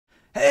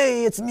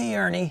Hey, it's me,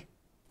 Ernie.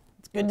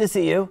 It's good to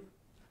see you.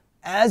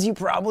 As you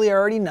probably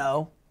already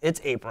know, it's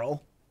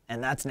April,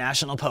 and that's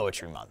National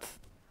Poetry Month.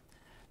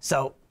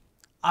 So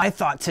I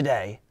thought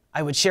today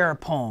I would share a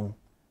poem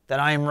that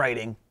I am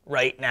writing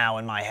right now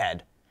in my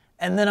head.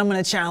 And then I'm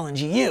going to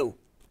challenge you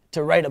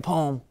to write a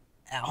poem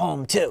at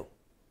home too.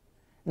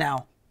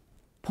 Now,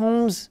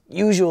 poems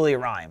usually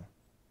rhyme,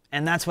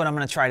 and that's what I'm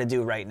going to try to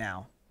do right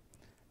now.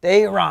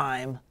 They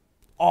rhyme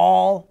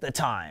all the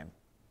time.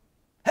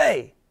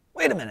 Hey,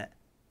 wait a minute.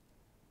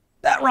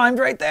 That rhymed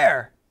right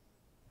there.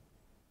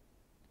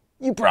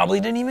 You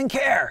probably didn't even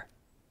care.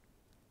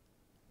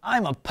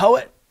 I'm a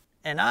poet,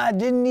 and I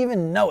didn't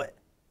even know it.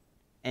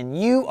 And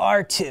you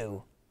are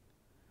too.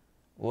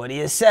 What do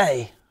you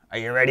say? Are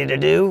you ready to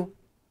do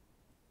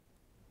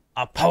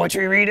a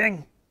poetry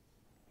reading?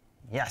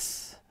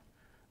 Yes.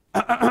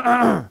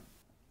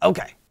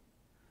 Okay.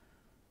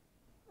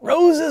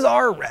 Roses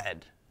are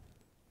red.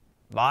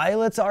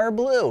 Violets are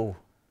blue.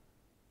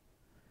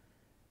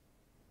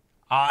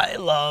 I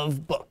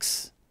love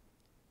books.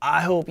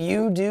 I hope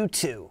you do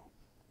too.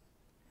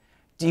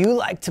 Do you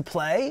like to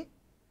play?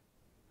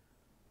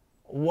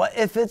 What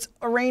if it's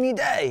a rainy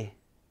day?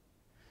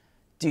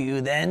 Do you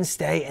then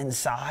stay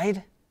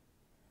inside?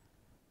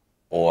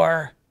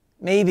 Or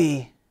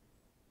maybe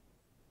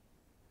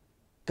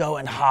go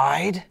and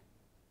hide?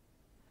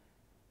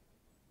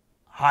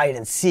 Hide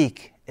and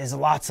seek is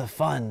lots of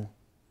fun.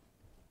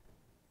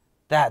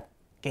 That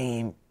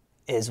game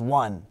is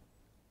one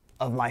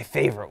of my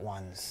favorite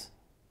ones.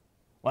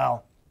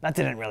 Well, that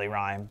didn't really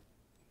rhyme.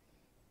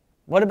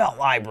 What about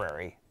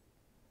library?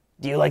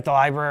 Do you like the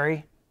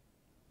library?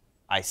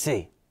 I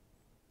see.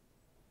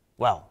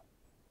 Well,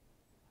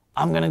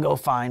 I'm gonna go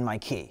find my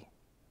key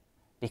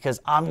because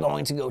I'm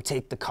going to go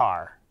take the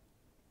car.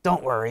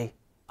 Don't worry,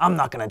 I'm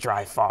not gonna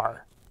drive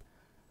far.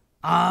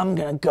 I'm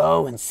gonna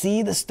go and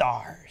see the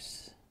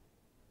stars.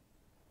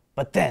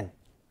 But then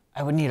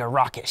I would need a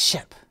rocket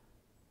ship.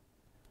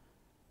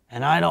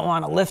 And I don't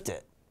want to lift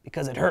it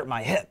because it hurt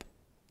my hip.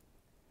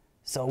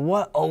 So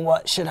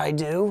what should I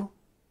do?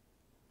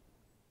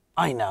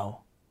 I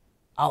know.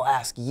 I'll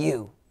ask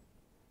you.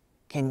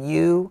 Can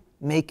you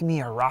make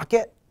me a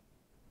rocket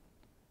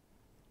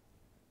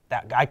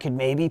that I could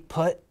maybe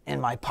put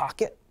in my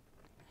pocket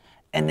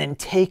and then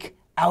take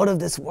out of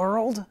this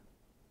world?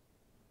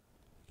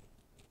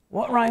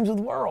 What rhymes with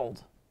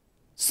world?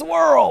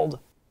 Swirled.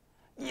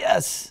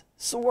 Yes,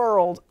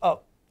 swirled.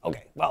 Oh,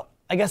 okay. Well,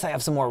 I guess I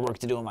have some more work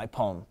to do in my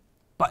poem,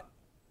 but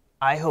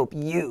I hope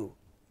you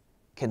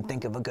can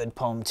think of a good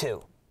poem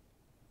too.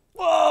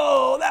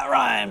 Whoa, that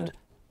rhymed.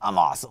 I'm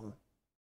awesome.